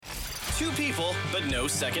Two people, but no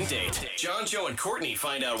second date. John, Joe, and Courtney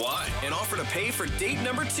find out why and offer to pay for date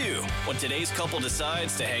number 2 when today's couple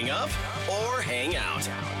decides to hang up or hang out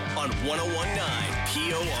on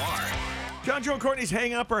 1019 POR. John, Joe, and Courtney's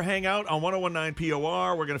Hang Up or Hang Out on 1019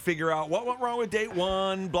 POR. We're going to figure out what went wrong with date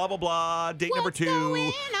 1, blah, blah, blah. Date number 2.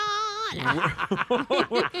 Going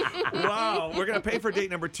Wow. We're going to pay for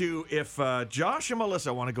date number 2 if Josh and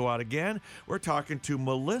Melissa want to go out again. We're talking to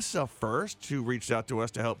Melissa first, who reached out to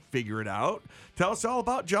us to help figure it out. Tell us all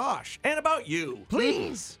about Josh and about you,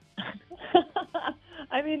 please.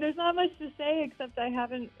 I mean, there's not much to say except I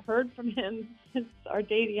haven't heard from him since our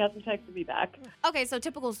date. He hasn't texted me back. Okay, so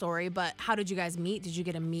typical story, but how did you guys meet? Did you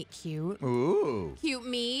get to meet cute? Ooh. Cute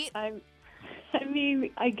meet? I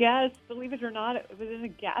mean, I guess, believe it or not, it was in a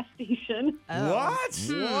gas station. Oh. What?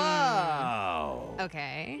 Wow.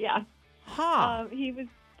 Okay. Yeah. Huh. He was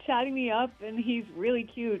chatting me up, and he's really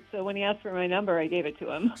cute. So when he asked for my number, I gave it to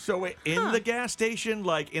him. So in the gas station,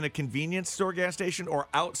 like in a convenience store gas station, or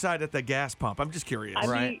outside at the gas pump? I'm just curious. I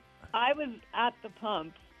mean, I was at the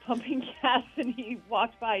pump pumping gas, and he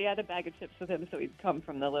walked by. He had a bag of chips with him, so he'd come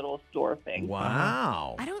from the little store thing.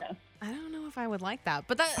 Wow. I don't know if I would like that,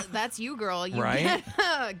 but that's you, girl. You Right?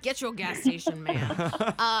 Get your gas station, man.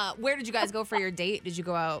 Where did you guys go for your date? Did you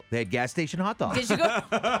go out? They had gas station hot dogs. Did you go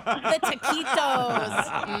the taquitos?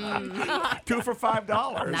 2 for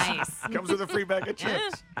 $5. Nice. Comes with a free bag of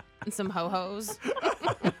chips. And some ho-hos.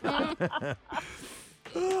 That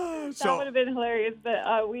would have been hilarious, but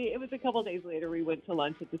it was a couple days later. We went to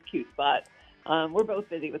lunch at this cute spot. We're both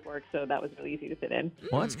busy with work, so that was really easy to fit in.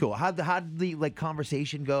 Well, that's cool. How'd the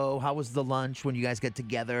conversation go? How was the lunch when you guys got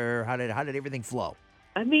together? How did everything flow?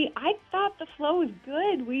 I mean, I thought the flow was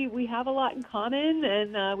good. We have a lot in common,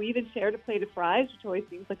 and we even shared a plate of fries, which always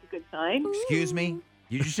seems like a good sign. Excuse me?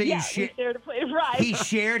 Did you say Yeah, you we shared a plate of fries. He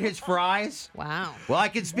shared his fries? Wow. Well, I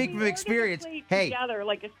can speak We from weren't experience. gonna play Hey, together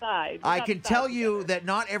like a side. I can tell you that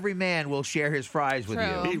not every man will share his fries with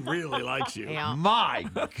True. He you. really likes you. Yeah. My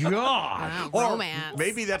God. Wow, Or romance.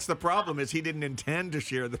 maybe that's the problem, is he didn't intend to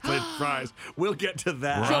share the plate of fries. We'll get to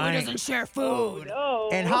that. Joey Right. doesn't share food. Oh.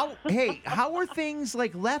 And how were things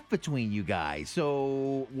like left between you guys?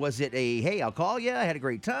 So was it hey, I'll call you, I had a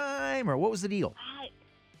great time, or what was the deal?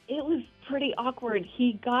 It was pretty awkward.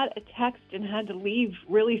 He got a text and had to leave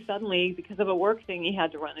really suddenly because of a work thing he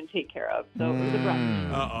had to run and take care of. So it was abrupt.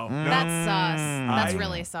 Uh-oh. No. That's sus. That's I-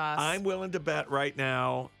 really sus. I'm willing to bet right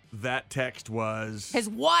now that text was... His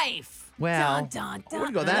wife. Well, Dun, dun, I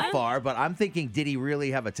wouldn't go that far, but I'm thinking, did he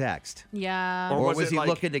really have a text? Yeah. Or Or was was it he like-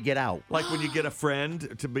 looking to get out? Like when you get a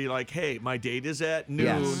friend to be like, hey, my date is at noon.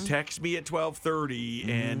 Yes. Text me at 12:30,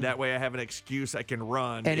 and that way I have an excuse I can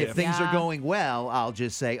run. And if things Yeah. are going well, I'll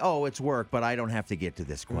just say, oh, it's work, but I don't have to get to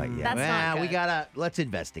this quite yet. That's not good. Let's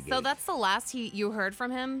investigate. So that's the last you heard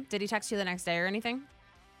from him? Did he text you the next day or anything?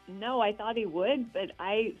 No, I thought he would, but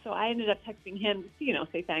I ended up texting him to,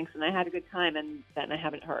 say thanks, and I had a good time, and then I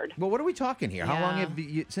haven't heard. Well, what are we talking here? How long Yeah. have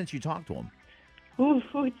you since you talked to him? Ooh,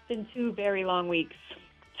 it's been 2 very long weeks.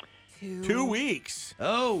 2 weeks.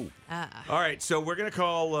 Oh. All right, so we're going to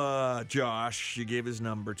call Josh. He gave his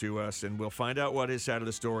number to us, and we'll find out what his side of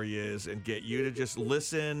the story is and get you to just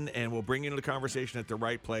listen, and we'll bring you into the conversation at the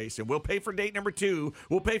right place. And we'll pay for date number 2.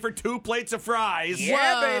 We'll pay for 2 plates of fries.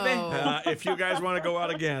 Yeah, Whoa. baby. If you guys want to go out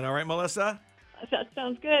again. All right, Melissa? That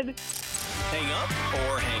sounds good. Hang up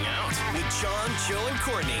or hang out with John, Joe, and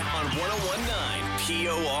Courtney on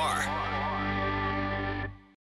 1019 POR.